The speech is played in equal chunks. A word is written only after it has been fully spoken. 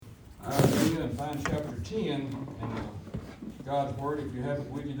Isaiah and find chapter 10 in God's Word. If you have it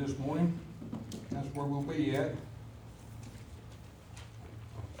with you this morning, that's where we'll be at.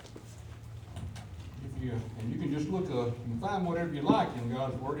 And you can just look up and find whatever you like in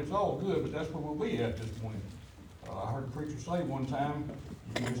God's Word. It's all good, but that's where we'll be at this morning. I heard a preacher say one time,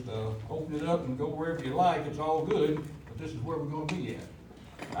 you can just open it up and go wherever you like. It's all good, but this is where we're going to be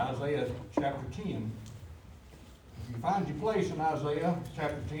at. Isaiah chapter 10. If you find your place in Isaiah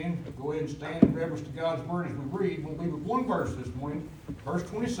chapter 10, go ahead and stand in reverence to God's Word as we read. We'll be with one verse this morning, verse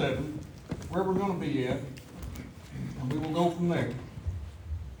 27, where we're going to be at, and we will go from there.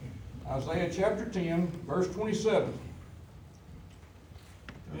 Isaiah chapter 10, verse 27.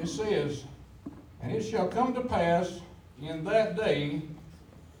 And it says, "And it shall come to pass in that day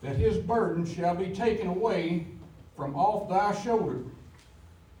that his burden shall be taken away from off thy shoulder,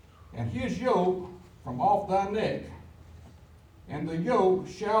 and his yoke from off thy neck. And the yoke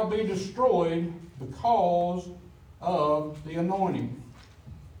shall be destroyed because of the anointing."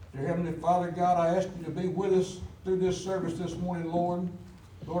 Dear Heavenly Father, God, I ask you to be with us through this service this morning, Lord.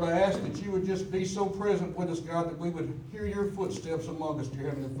 Lord, I ask that you would just be so present with us, God, that we would hear your footsteps among us, dear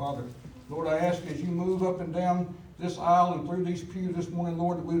Heavenly Father. Lord, I ask as you move up and down this aisle and through these pews this morning,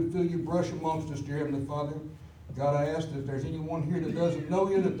 Lord, that we would feel you brush amongst us, dear Heavenly Father. God, I ask that if there's anyone here that doesn't know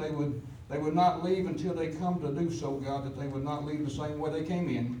you, that they would not leave until they come to do so, God, that they would not leave the same way they came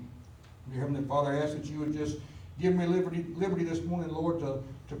in. Dear Heavenly Father, I ask that you would just give me liberty this morning, Lord,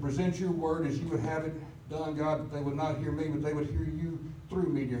 to present your word as you would have it done, God, that they would not hear me, but they would hear you through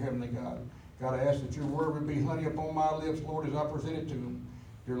me, dear Heavenly God. God, I ask that your word would be honey upon my lips, Lord, as I present it to them.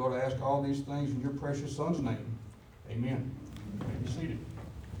 Dear Lord, I ask all these things in your precious Son's name. Amen. You may be seated.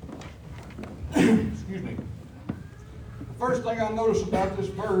 Excuse me. The first thing I notice about this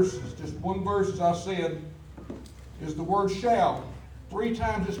verse, is just one verse, as I said, is the word shall. 3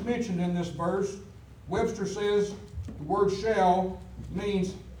 times it's mentioned in this verse. Webster says the word shall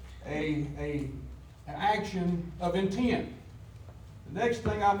means an action of intent. The next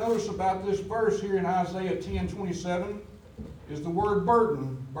thing I notice about this verse here in Isaiah 10:27 is the word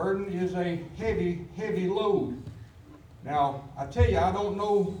burden. Burden is a heavy, heavy load. Now, I tell you, I don't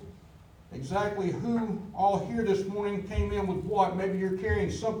know exactly who all here this morning came in with what. Maybe you're carrying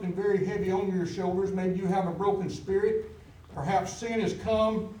something very heavy on your shoulders. Maybe you have a broken spirit. Perhaps sin has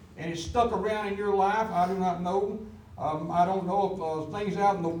come and it's stuck around in your life. I do not know. I don't know if things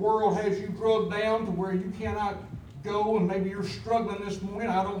out in the world has you drugged down to where you cannot go, and maybe you're struggling this morning.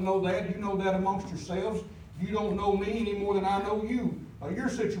 I don't know that. You know that amongst yourselves. You don't know me any more than I know you, your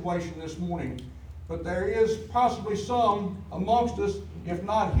situation this morning. But there is possibly some amongst us, if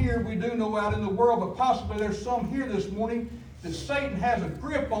not here, we do know out in the world, but possibly there's some here this morning that Satan has a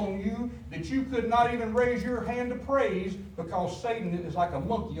grip on you that you could not even raise your hand to praise because Satan is like a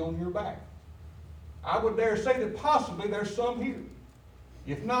monkey on your back. I would dare say that possibly there's some here.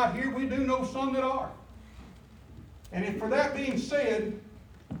 If not here, we do know some that are. And if for that being said,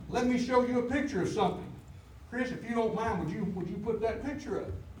 let me show you a picture of something. Chris, if you don't mind, would you put that picture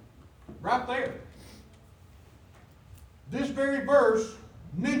up? Right there. This very verse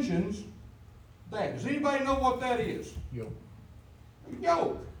mentions that. Does anybody know what that is? Yoke. A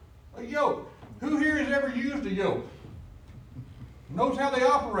yoke. A yoke. Who here has ever used a yoke? Knows how they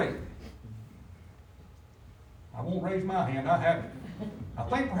operate? I won't raise my hand. I haven't. I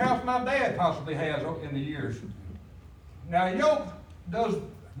think perhaps my dad possibly has in the years. Now, a yoke does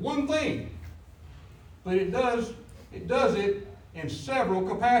one thing, but it does it in several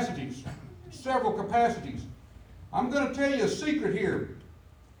capacities. Several capacities. I'm going to tell you a secret here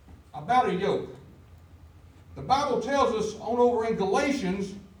about a yoke. The Bible tells us on over in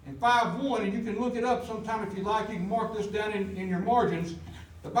Galatians in 5:1, and you can look it up sometime if you like. You can mark this down in your margins.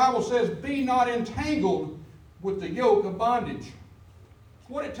 The Bible says, "Be not entangled with the yoke of bondage." That's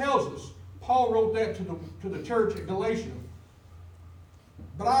what it tells us. Paul wrote that to the church at Galatia.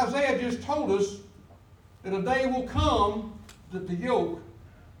 But Isaiah just told us that a day will come that the yoke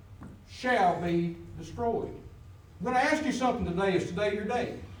shall be destroyed. I'm going to ask you something today. Is today your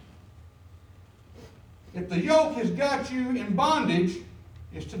day? If the yoke has got you in bondage,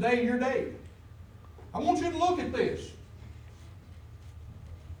 is today your day? I want you to look at this.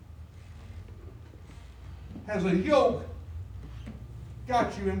 Has a yoke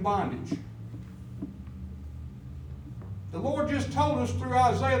got you in bondage? The Lord just told us through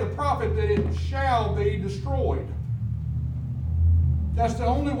Isaiah the prophet that it shall be destroyed. That's the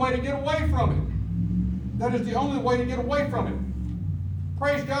only way to get away from it. That is the only way to get away from it.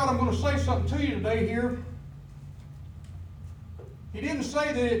 Praise God, I'm going to say something to you today here. He didn't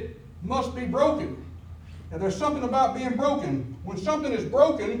say that it must be broken. Now, there's something about being broken. When something is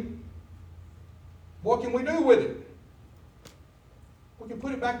broken, What can we do with it? We can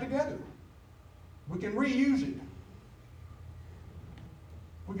put it back together. We can reuse it.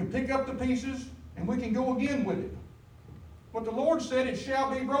 We can pick up the pieces and we can go again with it. But the Lord said it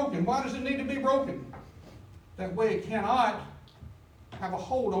shall be broken. Why does it need to be broken? That way it cannot have a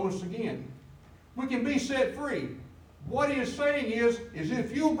hold on us again. We can be set free. What He is saying is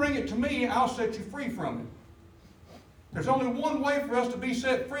if you'll bring it to me, I'll set you free from it. There's only one way for us to be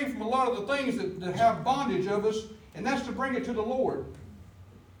set free from a lot of the things that have bondage of us, and that's to bring it to the Lord.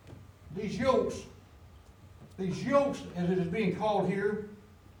 These yokes, as it is being called here,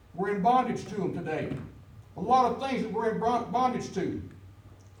 we're in bondage to them today. A lot of things that we're in bondage to.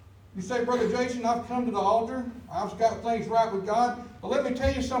 You say, Brother Jason, I've come to the altar. I've got things right with God. But let me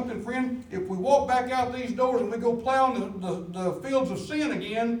tell you something, friend. If we walk back out these doors and we go plowing the fields of sin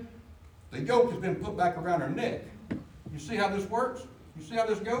again, the yoke has been put back around our neck. You see how this works? You see how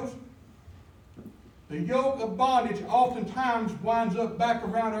this goes? The yoke of bondage oftentimes winds up back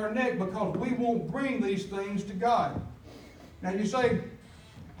around our neck because we won't bring these things to God. Now you say,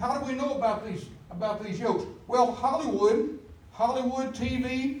 how do we know about these yokes? Well, Hollywood,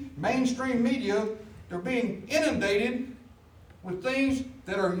 TV, mainstream media, they're being inundated with things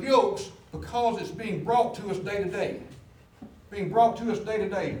that are yokes because it's being brought to us day to day. Being brought to us day to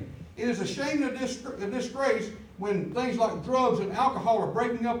day. It is a shame and a disgrace when things like drugs and alcohol are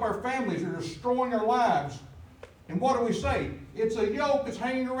breaking up our families or destroying our lives. And what do we say? It's a yoke that's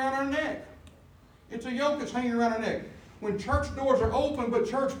hanging around our neck. It's a yoke that's hanging around our neck. When church doors are open but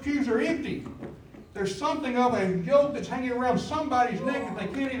church pews are empty, there's something of a yoke that's hanging around somebody's neck that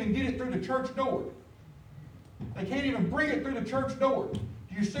they can't even get it through the church door. They can't even bring it through the church door.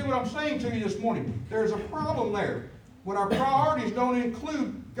 Do you see what I'm saying to you this morning? There's a problem there. When our priorities don't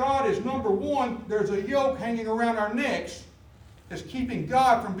include God as number one, there's a yoke hanging around our necks that's keeping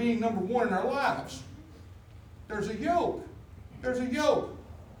God from being number one in our lives. There's a yoke. There's a yoke.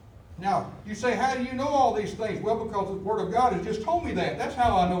 Now, you say, how do you know all these things? Well, because the Word of God has just told me that. That's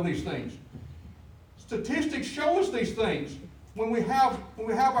how I know these things. Statistics show us these things. When we have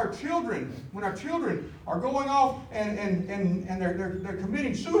our children, when our children are going off and they're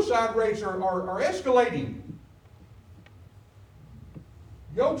committing suicide rates are escalating.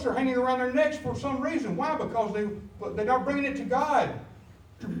 Yokes are hanging around their necks for some reason. Why? Because they're not bringing it to God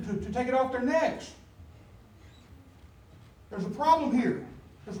to take it off their necks. There's a problem here.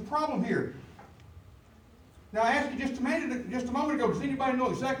 There's a problem here. Now, I asked you just a moment ago, does anybody know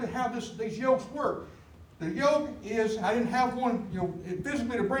exactly how these yokes work? The yoke is, I didn't have one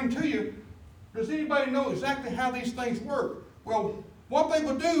physically to bring to you. Does anybody know exactly how these things work? Well, what they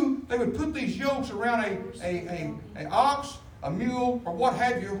would do, they would put these yokes around an ox, a mule, or what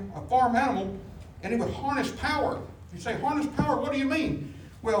have you, a farm animal, and it would harness power. You say, harness power, what do you mean?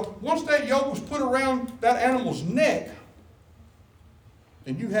 Well, once that yoke was put around that animal's neck,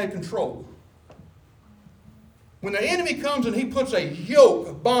 then you had control. When the enemy comes and he puts a yoke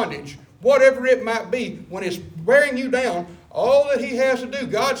of bondage, whatever it might be, when it's wearing you down, all that he has to do,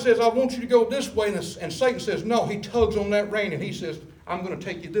 God says, I want you to go this way, and Satan says, no, he tugs on that rein and he says, I'm going to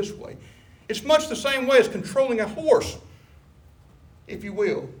take you this way. It's much the same way as controlling a horse, if you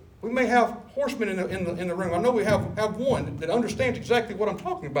will. We may have horsemen in the room. I know we have one that understands exactly what I'm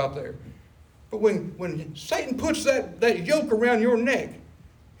talking about there. But when Satan puts that yoke around your neck,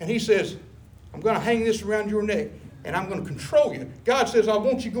 and he says, I'm going to hang this around your neck, and I'm going to control you. God says, I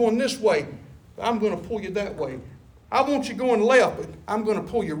want you going this way, but I'm going to pull you that way. I want you going left, but I'm going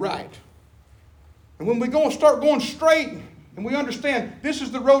to pull you right. And when we start going straight, and we understand this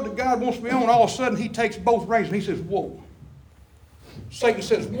is the road that God wants me on, all of a sudden he takes both reins and he says, whoa. Satan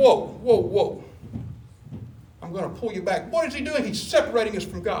says, whoa, whoa, whoa. I'm going to pull you back. What is he doing? He's separating us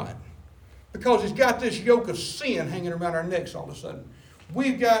from God. Because he's got this yoke of sin hanging around our necks all of a sudden.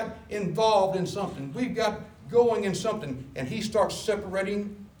 We've got involved in something. We've got going in something. And he starts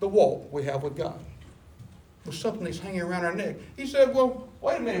separating the walk we have with God. There's something that's hanging around our neck. He said, well,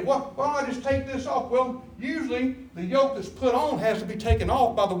 wait a minute. Why don't I just take this off? Well, usually the yoke that's put on has to be taken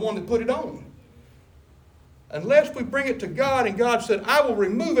off by the one that put it on. Unless we bring it to God and God said, I will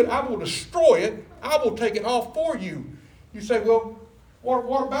remove it, I will destroy it, I will take it off for you. You say, well,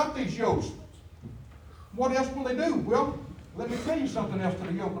 what about these yokes? What else will they do? Well, let me tell you something else that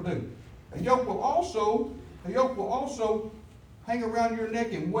a yoke will do. A yoke will also hang around your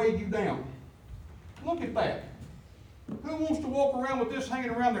neck and weigh you down. Look at that. Who wants to walk around with this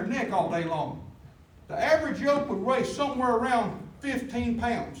hanging around their neck all day long? The average yoke would weigh somewhere around 15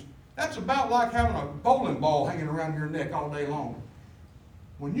 pounds. That's about like having a bowling ball hanging around your neck all day long.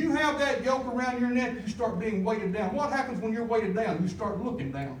 When you have that yoke around your neck, you start being weighted down. What happens when you're weighted down? You start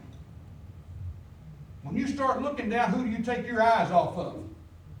looking down. When you start looking down, who do you take your eyes off of?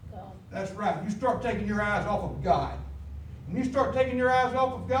 God. That's right. You start taking your eyes off of God. When you start taking your eyes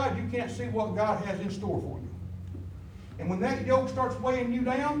off of God, you can't see what God has in store for you. And when that yoke starts weighing you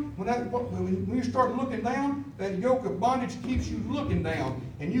down, when you start looking down, that yoke of bondage keeps you looking down,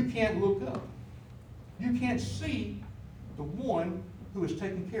 and you can't look up. You can't see the one who is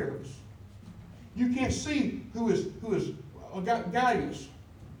taking care of us. You can't see who is guiding us.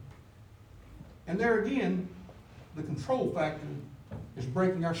 And there again, the control factor is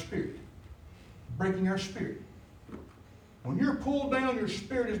breaking our spirit. Breaking our spirit. When you're pulled down, your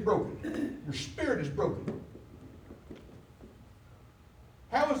spirit is broken. Your spirit is broken.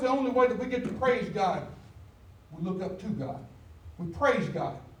 How is the only way that we get to praise God? We look up to God. We praise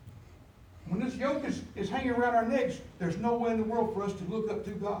God. When this yoke is hanging around our necks, there's no way in the world for us to look up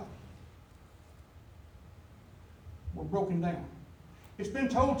to God. We're broken down. It's been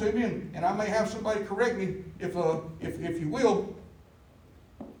told to me, and I may have somebody correct me if you will,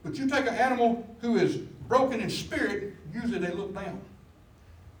 but you take an animal who is broken in spirit, usually they look down.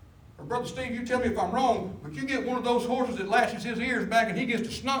 Or Brother Steve, you tell me if I'm wrong, but you get one of those horses that lashes his ears back and he gets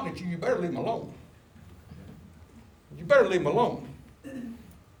to snotting at you, you better leave him alone. You better leave him alone.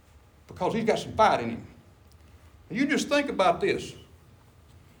 Because he's got some fight in him. And you just think about this.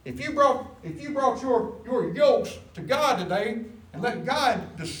 If you brought your yokes to God today and let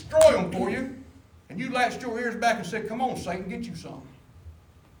God destroy them for you, and you lashed your ears back and said, come on, Satan, get you some.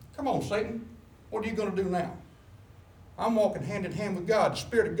 Come on, Satan. What are you going to do now? I'm walking hand in hand with God. The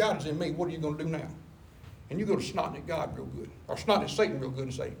Spirit of God is in me. What are you going to do now? And you go to snotting at God real good. Or snotting at Satan real good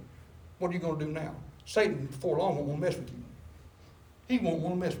and say, what are you going to do now? Satan, before long, won't want to mess with you. He won't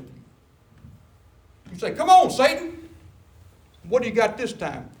want to mess with you. You say, come on, Satan. What do you got this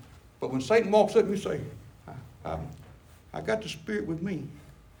time? But when Satan walks up and you say, I got the Spirit with me.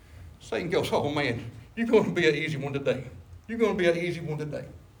 Satan goes, oh man, you're going to be an easy one today. You're going to be an easy one today.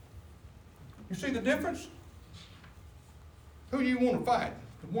 You see the difference? Who do you want to fight?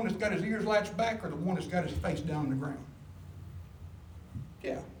 The one that's got his ears latched back or the one that's got his face down on the ground?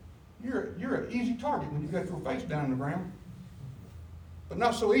 Yeah, you're an easy target when you got your face down on the ground. But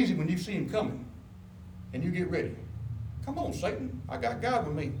not so easy when you see him coming and you get ready. Come on, Satan. I got God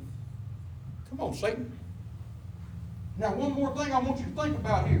with me. Come on, Satan. Now, one more thing I want you to think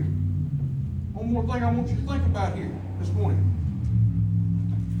about here. One more thing I want you to think about here this morning.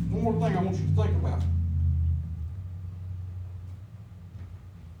 One more thing I want you to think about.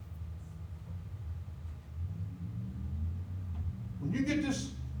 When you get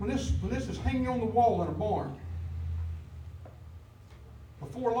this, when this is hanging on the wall in a barn,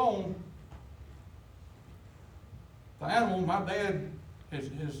 before long, the animal, my dad has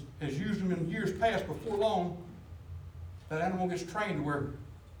used them in years past, before long, that animal gets trained to where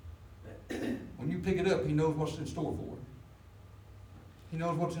when you pick it up, he knows what's in store for it. He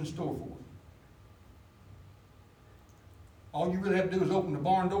knows what's in store for it. All you really have to do is open the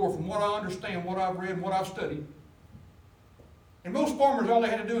barn door. From what I understand, what I've read, and what I've studied. And most farmers, all they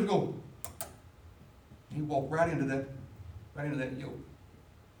had to do is go, and he walked right into that yoke.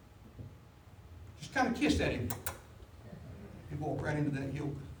 Just kind of kissed at him. He walked right into that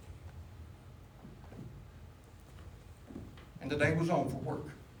yoke. And the day was on for work.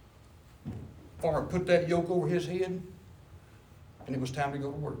 Farmer put that yoke over his head, and it was time to go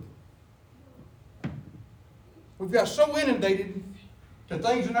to work. We've got so inundated to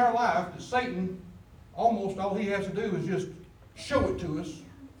things in our life that Satan, almost all he has to do is just show it to us,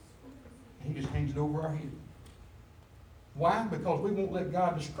 and he just hangs it over our head. Why? Because we won't let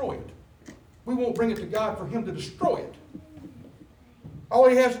God destroy it. We won't bring it to God for him to destroy it. All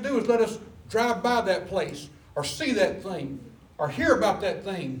he has to do is let us drive by that place, or see that thing, or hear about that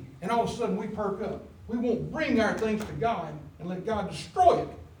thing, and all of a sudden we perk up. We won't bring our things to God and let God destroy it.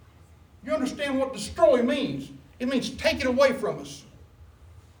 You understand what destroy means? It means take it away from us.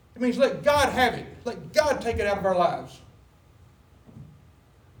 It means let God have it. Let God take it out of our lives.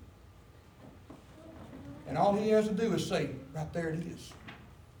 And all he has to do is say, right there it is.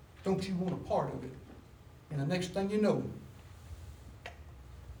 Don't you want a part of it? And the next thing you know,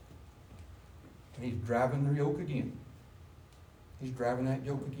 he's driving the yoke again. He's driving that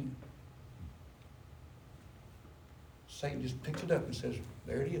yoke again. Satan just picks it up and says,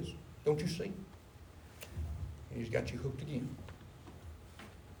 there it is. Don't you see? And he's got you hooked again.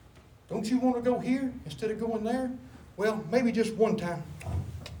 Don't you want to go here instead of going there? Well, maybe just one time.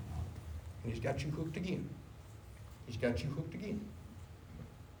 And he's got you hooked again. He's got you hooked again.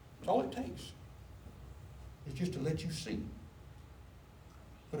 That's all it takes. It's just to let you see.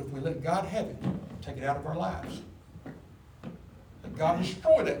 But if we let God have it, take it out of our lives, let God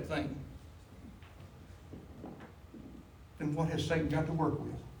destroy that thing, then what has Satan got to work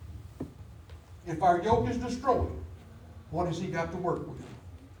with? If our yoke is destroyed, what has he got to work with?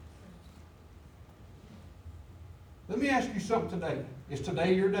 Let me ask you something today. Is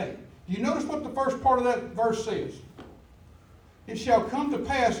today your day? Do you notice what the first part of that verse says? It shall come to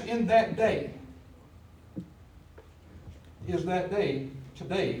pass in that day. Is that day,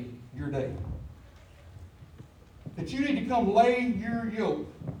 today, your day? That you need to come lay your yoke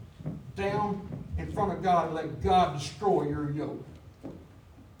down in front of God and let God destroy your yoke.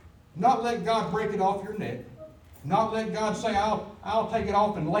 Not let God break it off your neck. Not let God say, I'll take it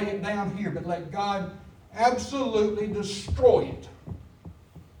off and lay it down here, but let God absolutely destroy it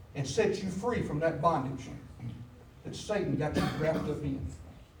and set you free from that bondage that Satan got you wrapped up in.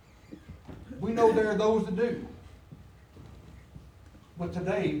 We know there are those that do. But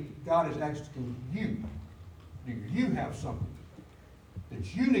today, God is asking you, do you have something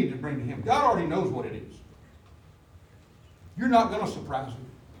that you need to bring to Him? God already knows what it is. You're not going to surprise Him.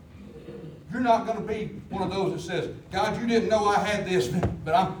 You're not going to be one of those that says, God, you didn't know I had this,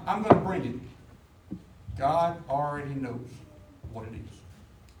 but I'm going to bring it. God already knows what it is.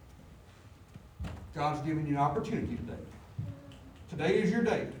 God's giving you an opportunity today. Today is your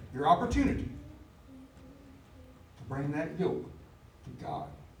day, your opportunity to bring that yoke to God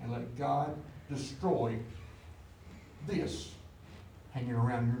and let God destroy this hanging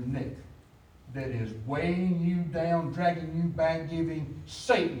around your neck that is weighing you down, dragging you back, giving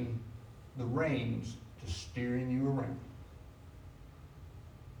Satan the reins to steering you around.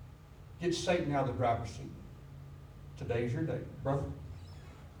 Get Satan out of the driver's seat. Today's your day. Brother,